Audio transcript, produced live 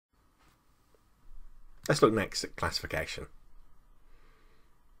Let's look next at classification.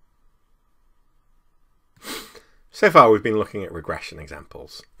 So far we've been looking at regression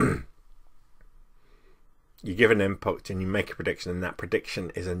examples. You give an input and you make a prediction, and that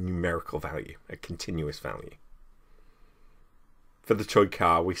prediction is a numerical value, a continuous value. For the toy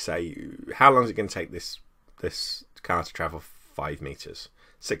car, we say, how long is it going to take this car to travel? 5 meters,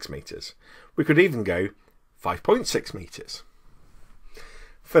 6 meters. We could even go 5.6 meters.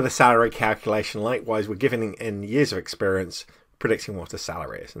 For the salary calculation, likewise, we're giving in years of experience predicting what a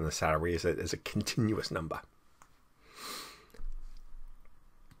salary is, and the salary is a continuous number.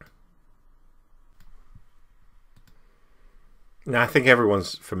 Now, I think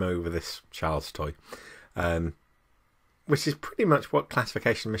everyone's familiar with this child's toy, which is pretty much what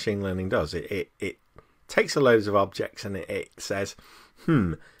classification machine learning does. It takes a load of objects and it says,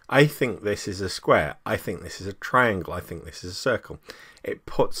 I think this is a square, I think this is a triangle, I think this is a circle. It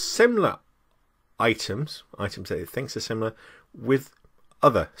puts similar items that it thinks are similar, with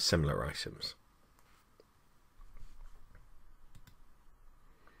other similar items.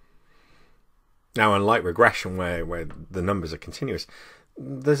 Now, unlike regression, where the numbers are continuous,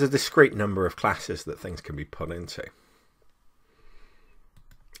 there's a discrete number of classes that things can be put into.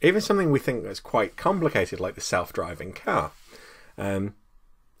 Even something we think that's quite complicated, like the self-driving car,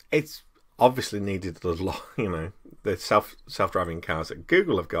 it's obviously needed a lot. The self-driving cars that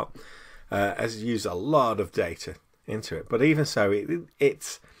Google have got has used a lot of data into it. But even so,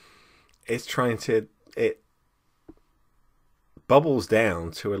 it's trying to bubbles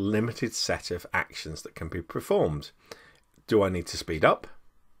down to a limited set of actions that can be performed. Do I need to speed up?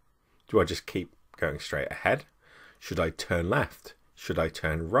 Do I just keep going straight ahead? Should I turn left? Should I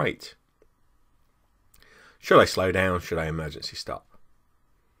turn right? Should I slow down? Should I emergency stop?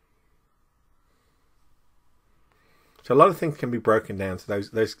 So a lot of things can be broken down to those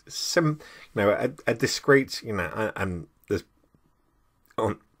a discrete, and there's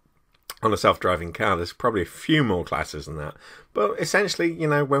on a self-driving car, there's probably a few more classes than that. But essentially,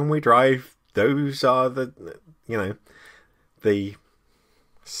 when we drive, those are the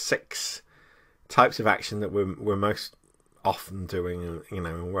 6 types of action that we're most often doing,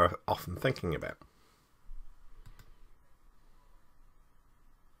 and we're often thinking about.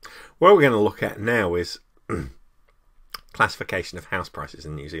 What we're going to look at now is classification of house prices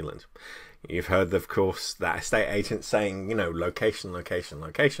in New Zealand. You've heard, of course, that estate agent saying, location, location,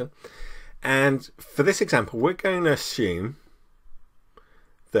 location. And for this example, we're going to assume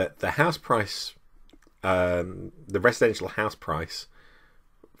that the house price, the residential house price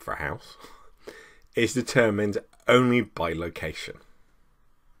for a house, is determined only by location.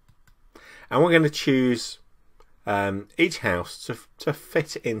 And we're going to choose each house to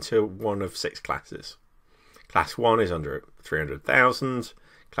fit into one of 6 classes. Class 1 is under 300,000,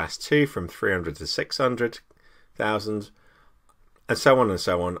 Class 2 from 300 to 600,000, and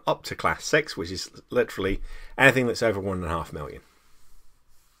so on, up to Class 6, which is literally anything that's over 1.5 million.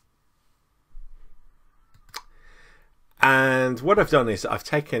 And what I've done is I've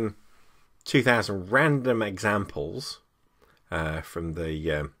taken 2,000 random examples from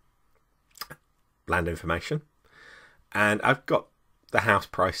the land information, and I've got the house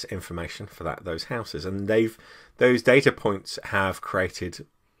price information for those houses, and those data points have created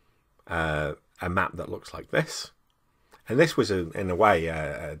a map that looks like this. And this was in a way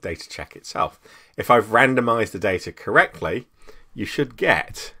a data check itself. If I've randomized the data correctly, you should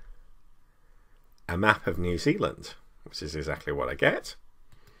get a map of New Zealand, which is exactly what I get.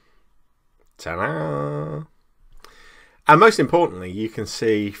 Ta-da! And most importantly, you can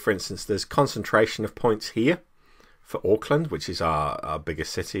see, for instance, there's concentration of points here for Auckland, which is our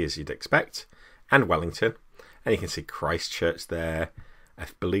biggest city, as you'd expect, and Wellington. And you can see Christchurch there. I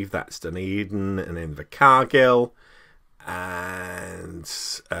believe that's Dunedin, and then Invercargill, and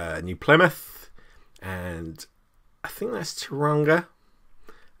New Plymouth, and I think that's Taronga,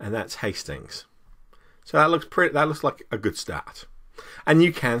 and that's Hastings. So that looks like a good start. And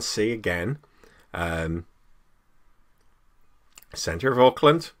you can see again, centre of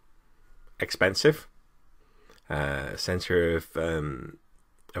Auckland, expensive. Centre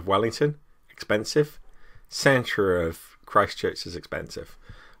of Wellington, expensive. Centre of Christchurch is expensive.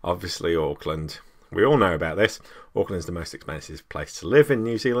 Obviously, Auckland. We all know about this. Auckland is the most expensive place to live in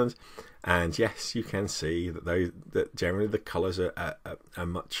New Zealand, and yes, you can see that generally the colours are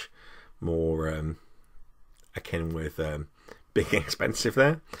much more akin with being expensive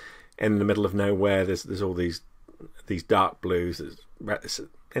there. In the middle of nowhere, there's all these dark blues that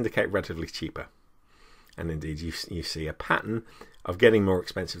indicate relatively cheaper, and indeed you see a pattern of getting more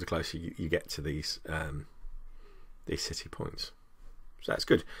expensive the closer you get to these city points. So that's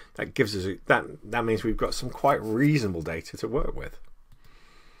good. That gives us that means we've got some quite reasonable data to work with.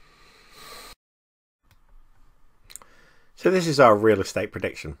 So this is our real estate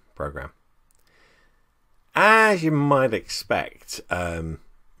prediction program. As you might expect,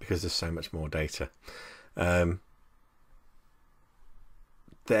 because there's so much more data,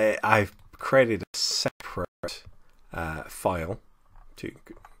 I've created a separate file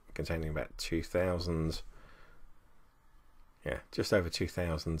containing about 2,000, just over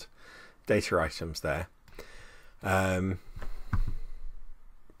 2,000 data items there,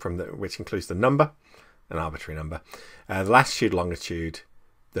 which includes the number, an arbitrary number, the latitude, longitude,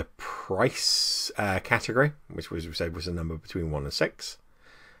 the price category, which we said was a number between 1 and 6,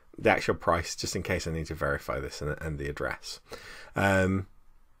 the actual price, just in case I need to verify this, and the address.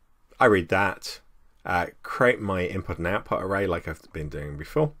 I read that, create my input and output array like I've been doing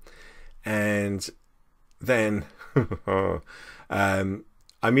before, and then I'm going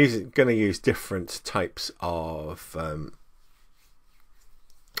to use different types of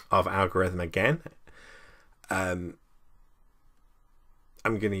algorithm again. I'm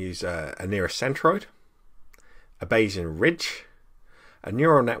going to use a nearest centroid, a Bayesian ridge, a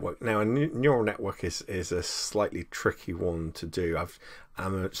neural network. Now, a neural network is a slightly tricky one to do.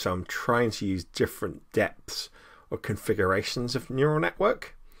 So I'm trying to use different depths or configurations of neural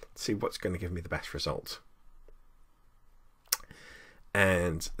network to see what's going to give me the best result.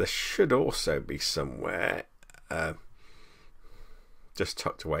 And there should also be somewhere, just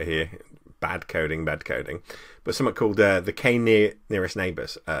tucked away here, bad coding, but something called the k nearest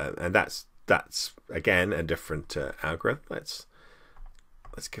neighbors, and that's again a different algorithm. Let's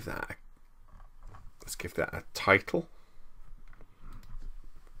give that a title.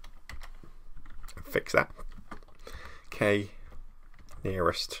 Fix that. K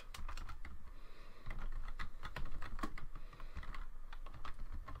nearest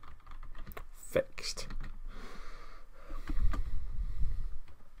fixed.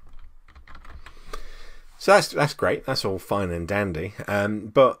 So that's great. That's all fine and dandy.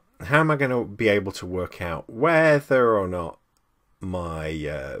 But how am I going to be able to work out whether or not my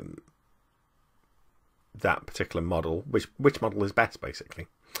that particular model, which model is best, basically?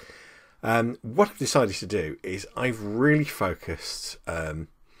 What I've decided to do is I've really focused on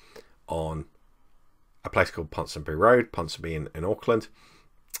a place called Ponsonby Road, Ponsonby in Auckland,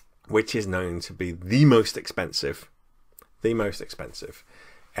 which is known to be the most expensive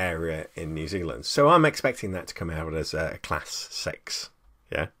area in New Zealand. So I'm expecting that to come out as a class 6.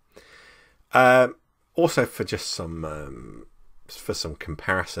 Yeah. Also, for just some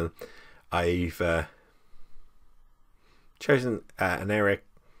comparison, I've chosen an area,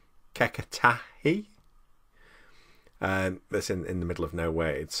 Kekatahi, that's in the middle of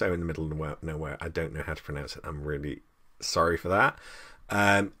nowhere. It's so in the middle of nowhere, I don't know how to pronounce it. I'm really sorry for that.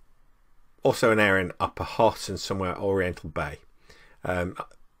 Also an area in Upper Hot and somewhere Oriental Bay.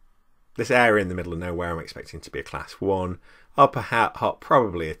 This area in the middle of nowhere I'm expecting to be a class 1. Upper Hot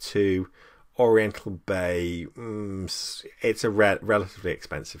probably a 2. Oriental Bay, it's a relatively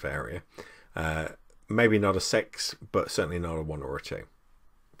expensive area. Maybe not a 6, but certainly not a 1 or a 2.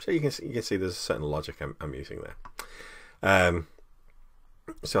 So you can see there's a certain logic I'm using there.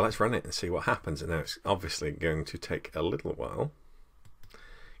 So let's run it and see what happens. And now it's obviously going to take a little while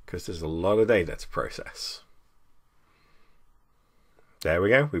because there's a lot of data to process. There we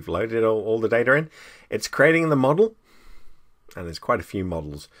go. We've loaded all the data in. It's creating the model, and there's quite a few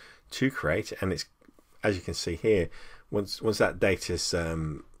models to create. And it's, as you can see here, once that data is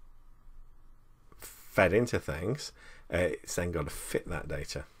fed into things, it's then got to fit that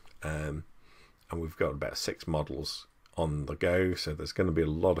data. And we've got about 6 models on the go, so there's going to be a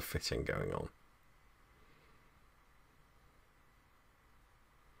lot of fitting going on.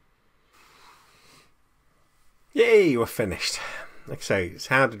 Yay, we're finished. Okay,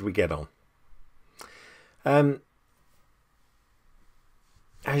 so how did we get on?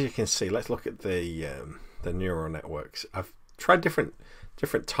 As you can see, let's look at the neural networks. I've tried different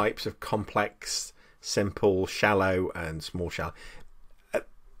types of complex, simple, shallow, and small shallow.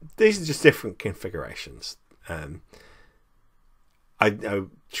 These are just different configurations. I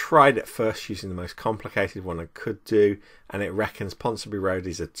tried at first using the most complicated one I could do, and it reckons Ponsonby Road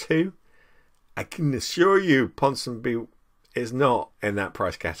is a 2. I can assure you Ponsonby is not in that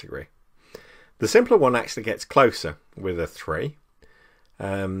price category. The simpler one actually gets closer with a 3.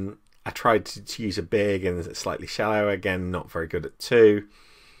 I tried to use a big and slightly shallow, again not very good at 2.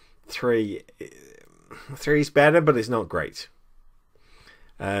 3 is better, but it's not great.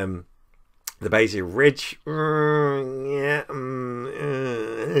 The Bayesian Ridge,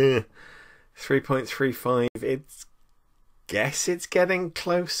 3.35. It's guess it's getting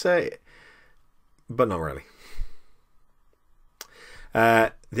closer, but not really.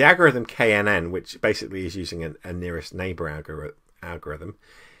 The algorithm KNN, which basically is using a nearest neighbour algorithm,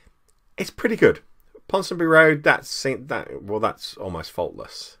 it's pretty good. Ponsonby Road, that's almost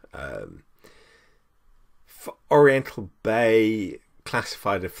faultless. For Oriental Bay,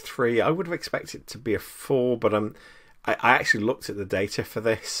 classified of 3. I would have expected it to be a 4, but I actually looked at the data for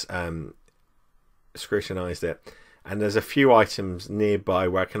this, scrutinised it, and there's a few items nearby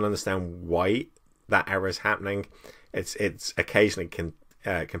where I can understand why that error is happening. It's occasionally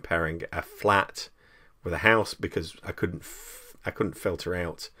comparing a flat with a house, because I couldn't filter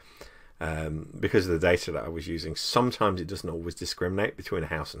out because of the data that I was using. Sometimes it doesn't always discriminate between a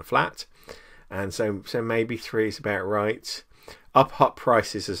house and a flat, and so maybe 3 is about right. Up hot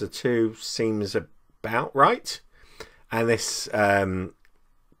prices as a 2 seems about right, and this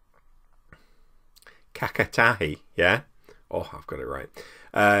Kakatahi, yeah, I've got it right,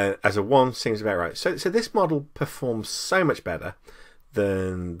 as a 1 seems about right. So this model performs so much better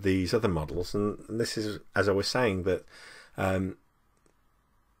than these other models, and this is, as I was saying, that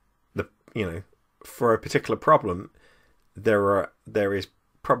for a particular problem, there is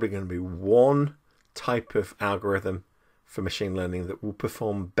probably going to be one type of algorithm for machine learning that will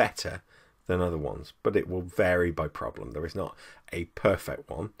perform better than other ones, but it will vary by problem. There is not a perfect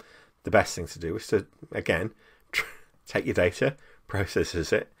one. The best thing to do is to, again, take your data,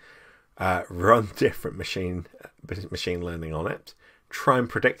 process it, run different machine learning on it, try and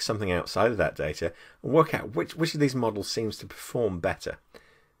predict something outside of that data, and work out which of these models seems to perform better.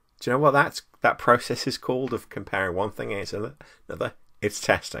 Do you know what that process is called, of comparing one thing against another? It's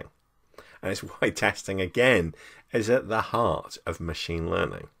testing. And it's why testing, again, is at the heart of machine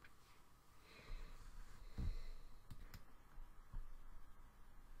learning.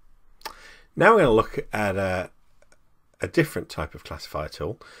 Now we're going to look at a different type of classifier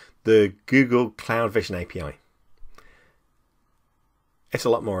tool, the Google Cloud Vision API. It's a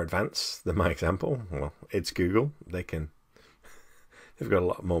lot more advanced than my example. Well, it's Google. They've got a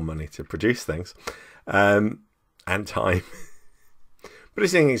lot more money to produce things, and time. But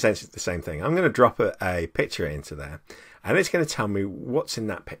it's doing essentially the same thing. I'm going to drop a picture into there, and it's going to tell me what's in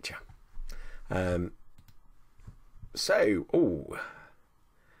that picture.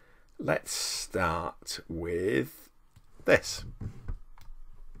 Let's start with this.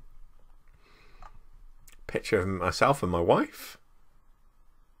 Picture of myself and my wife.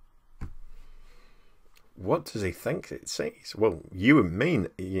 What does he think it sees? Well, you and me,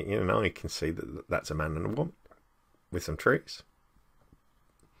 you and I can see that that's a man and a woman with some trees.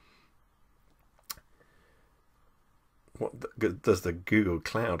 What does the Google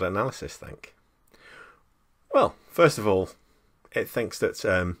Cloud analysis think? Well, first of all, it thinks that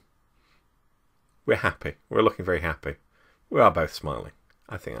we're happy. We're looking very happy. We are both smiling.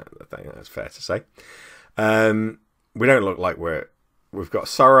 I think that's fair to say. We don't look like we've got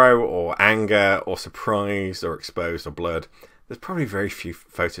sorrow or anger or surprise or exposed or blurred. There's probably very few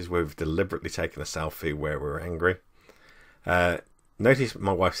photos where we've deliberately taken a selfie where we're angry. Notice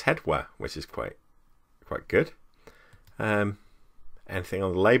my wife's headwear, which is quite good. Anything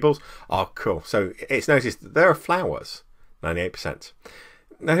on the labels? Oh, cool. So it's noticed that there are flowers, 98%.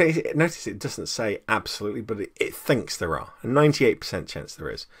 Notice it doesn't say absolutely, but it thinks there are. A 98% chance there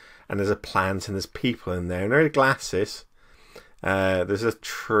is. And there's a plant and there's people in there. And there are glasses. There's a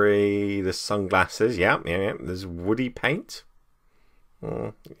tree. There's sunglasses. Yeah. There's woody paint.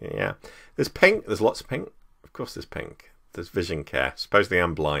 Yeah. There's pink. There's lots of pink. Of course there's pink. There's vision care. Supposedly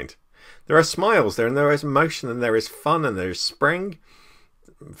I'm blind. There are smiles there, and there is emotion, and there is fun, and there is spring.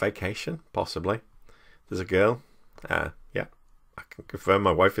 Vacation, possibly. There's a girl. Yeah, I can confirm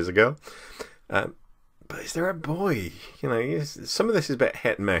my wife is a girl. But is there a boy? Some of this is a bit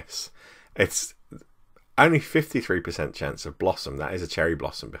hit and miss. It's only 53% chance of blossom. That is a cherry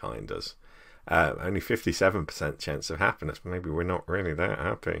blossom behind us. Only 57% chance of happiness. Maybe we're not really that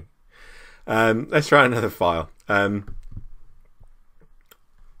happy. Let's try another file.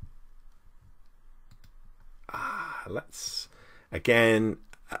 Let's again.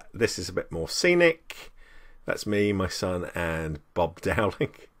 This is a bit more scenic. That's me, my son, and Bob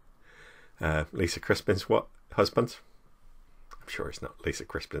Dowling. Lisa Crispin's husband. I'm sure it's not Lisa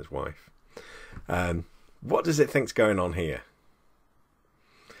Crispin's wife. What does it think's going on here?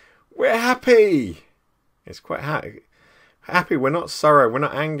 We're happy. It's quite happy. We're not sorrow. We're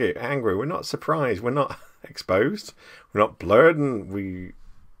not angry. We're not surprised. We're not exposed. We're not blurred, and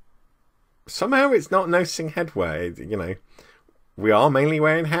somehow it's not noticing headway. We are mainly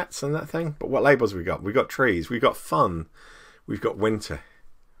wearing hats and that thing. But what labels we got? We got trees. We got fun. We've got winter.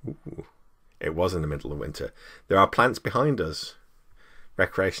 Ooh. It was in the middle of winter. There are plants behind us.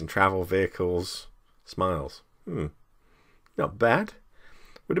 Recreation, travel, vehicles, smiles. Not bad.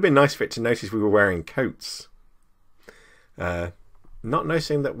 Would have been nice for it to notice we were wearing coats. Not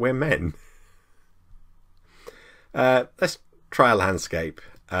noticing that we're men. Let's try a landscape.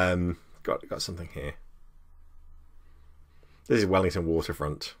 Got something here. This is Wellington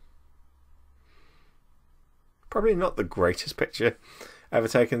waterfront. Probably not the greatest picture ever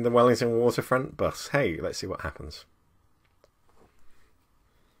taken, the Wellington waterfront, but hey, let's see what happens.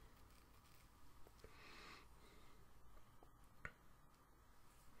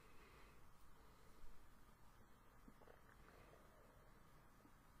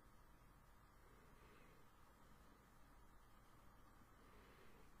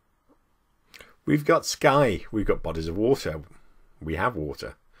 We've got sky, we've got bodies of water, we have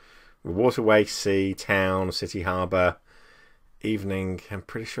water. Waterway, sea, town, city harbour, evening, I'm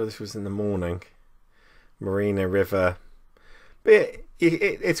pretty sure this was in the morning, marina, river. But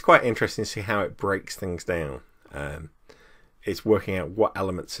it's quite interesting to see how it breaks things down. It's working out what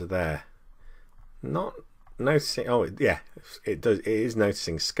elements are there. Not noticing, oh yeah, it is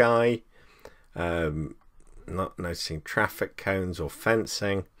noticing sky, not noticing traffic cones or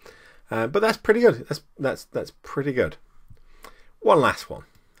fencing. But that's pretty good. That's pretty good. One last one,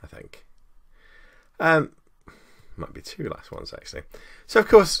 I think. Might be two last ones actually. So of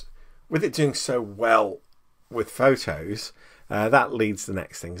course, with it doing so well with photos, that leads to the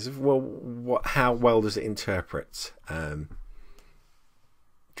next thing. Well, how well does it interpret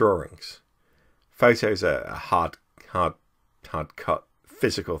drawings? Photos are hard cut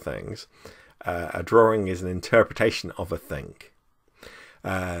physical things. A drawing is an interpretation of a thing.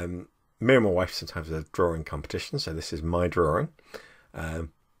 Me and my wife sometimes have a drawing competition, so this is my drawing.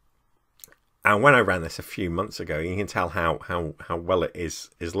 And when I ran this a few months ago, you can tell how well it is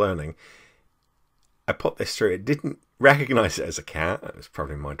learning. I put this through. It didn't recognise it as a cat. That was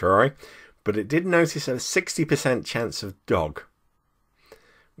probably my drawing. But it did notice a 60% chance of dog,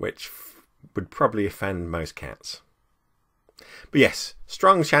 which would probably offend most cats. But yes,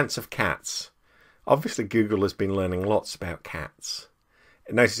 strong chance of cats. Obviously, Google has been learning lots about cats.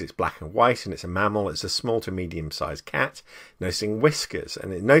 It notices it's black and white and it's a mammal. It's a small to medium-sized cat. Noticing whiskers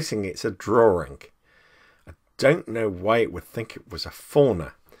and noticing it's a drawing. I don't know why it would think it was a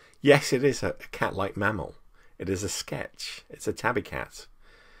fauna. Yes, it is a cat-like mammal. It is a sketch. It's a tabby cat.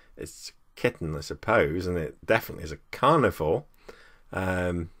 It's a kitten, I suppose, and it definitely is a carnivore.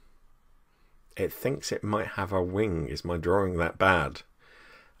 It thinks it might have a wing. Is my drawing that bad?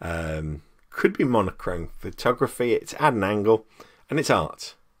 Could be monochrome photography. It's at an angle. And it's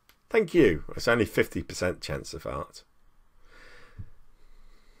art. Thank you. It's only 50% chance of art.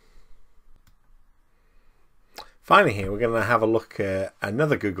 Finally here, we're going to have a look at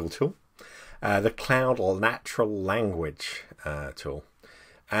another Google tool. The Cloud Natural Language tool.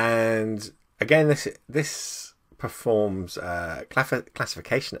 And again, this performs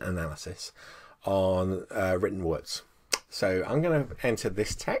classification analysis on written words. So I'm going to enter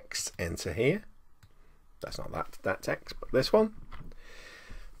this text into here. That's not that text, but this one.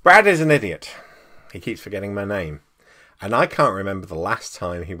 Brad is an idiot. He keeps forgetting my name. And I can't remember the last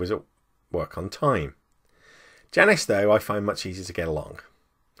time he was at work on time. Janice, though, I find much easier to get along.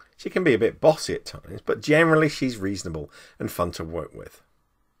 She can be a bit bossy at times, but generally she's reasonable and fun to work with.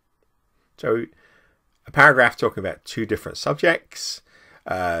 So, a paragraph talking about two different subjects.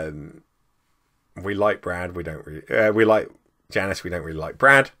 We like Brad, we don't really... we like Janice, we don't really like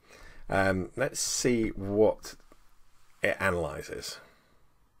Brad. Let's see what it analyses.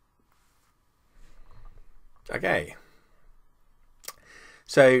 Okay,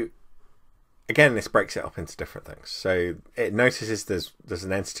 so again, this breaks it up into different things. So it notices there's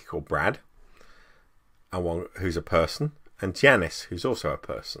an entity called Brad, and one who's a person, and Janice, who's also a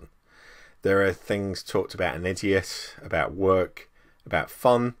person. There are things talked about an idiot, about work, about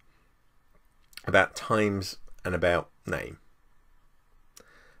fun, about times, and about name.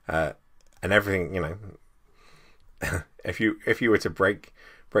 And everything, you know, if you were to break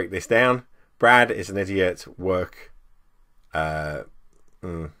this down. Brad is an idiot, work, fun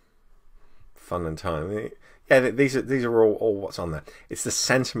and time. Yeah, these are all what's on there. It's the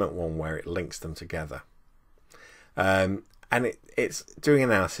sentiment one where it links them together. And it's doing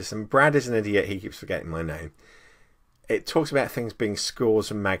analysis. And Brad is an idiot, he keeps forgetting my name. It talks about things being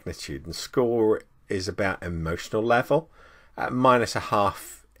scores and magnitude. And score is about emotional level. At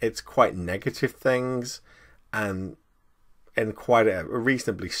 -0.5, it's quite negative things. And in quite a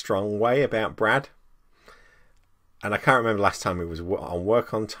reasonably strong way about Brad. And I can't remember last time he was on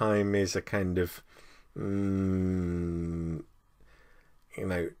work on time is a kind of, you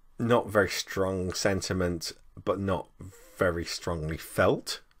know, not very strong sentiment, but not very strongly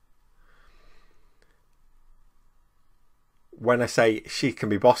felt. When I say she can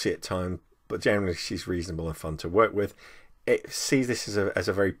be bossy at times, but generally she's reasonable and fun to work with, it sees this as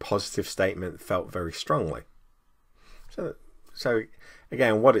a very positive statement, felt very strongly. So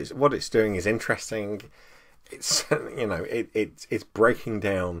again, what it's doing is interesting. It's it's breaking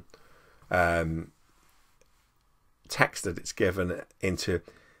down text that it's given into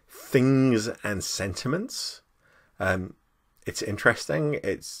things and sentiments. It's interesting.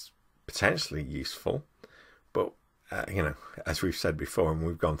 It's potentially useful, but as we've said before, and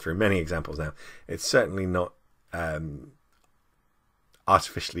we've gone through many examples now, it's certainly not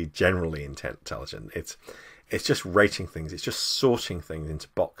artificially generally intelligent. It's just rating things. It's just sorting things into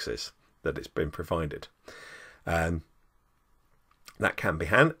boxes that it's been provided. That can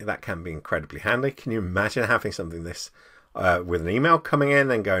be incredibly handy. Can you imagine having something this with an email coming in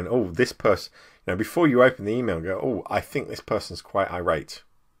and going, oh, this person, before you open the email, go, oh, I think this person's quite irate,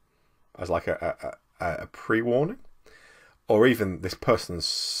 as like a pre-warning, or even this person's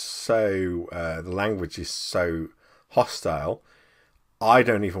so the language is so hostile, I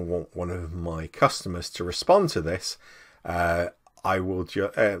don't even want one of my customers to respond to this. I will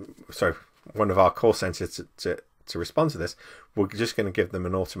one of our call centers to respond to this. We're just going to give them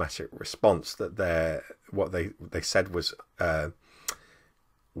an automatic response that what they said wasn't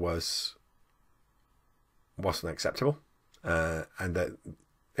acceptable, and that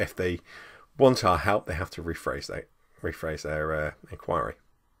if they want our help, they have to rephrase their inquiry.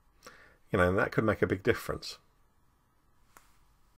 And that could make a big difference.